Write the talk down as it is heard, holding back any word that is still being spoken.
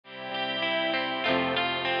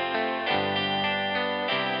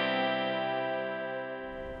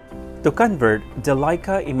To convert the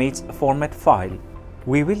Leica image format file,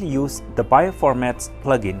 we will use the Bioformats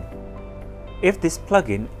plugin. If this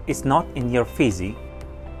plugin is not in your Fiji,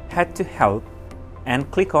 head to Help and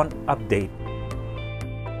click on Update.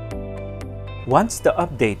 Once the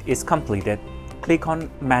update is completed, click on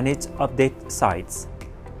Manage Update Sites.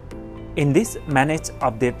 In this Manage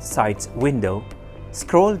Update Sites window,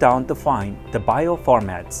 scroll down to find the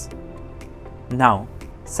Bioformats. Now,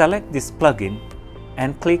 select this plugin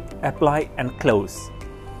and click Apply and Close,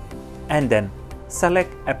 and then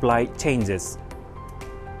select Apply Changes.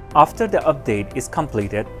 After the update is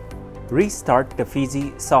completed, restart the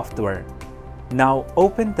Fiji software. Now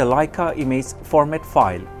open the Leica image format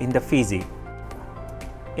file in the Fiji.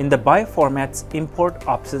 In the Bioformats Import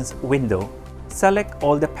Options window, select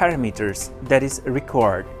all the parameters that is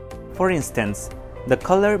required. For instance, the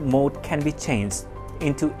color mode can be changed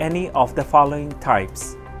into any of the following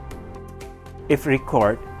types. If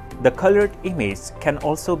required, the colored image can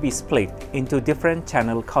also be split into different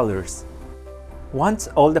channel colors. Once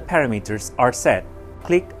all the parameters are set,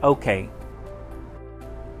 click OK.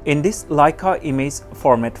 In this Leica image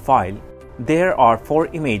format file, there are 4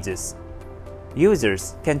 images.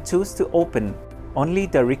 Users can choose to open only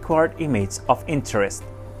the required image of interest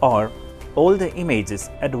or all the images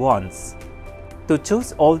at once. To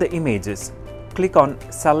choose all the images, click on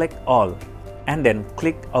Select All and then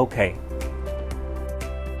click OK.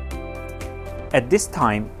 At this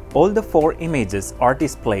time, all the 4 images are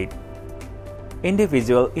displayed.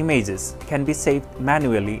 Individual images can be saved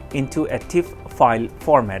manually into a TIFF file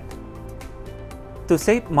format. To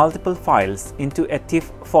save multiple files into a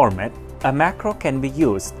TIFF format, a macro can be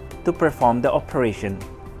used to perform the operation.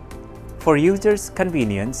 For users'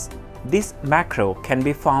 convenience, this macro can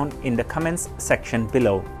be found in the comments section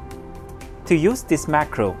below. To use this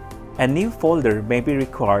macro, a new folder may be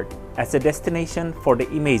required as a destination for the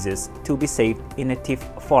images to be saved in a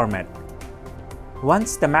TIFF format.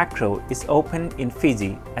 Once the macro is opened in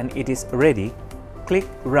Fiji and it is ready, click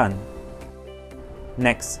Run.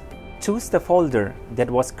 Next, choose the folder that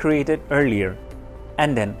was created earlier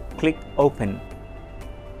and then click Open.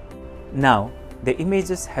 Now, the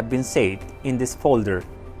images have been saved in this folder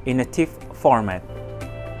in a TIFF format.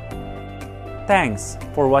 Thanks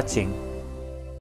for watching.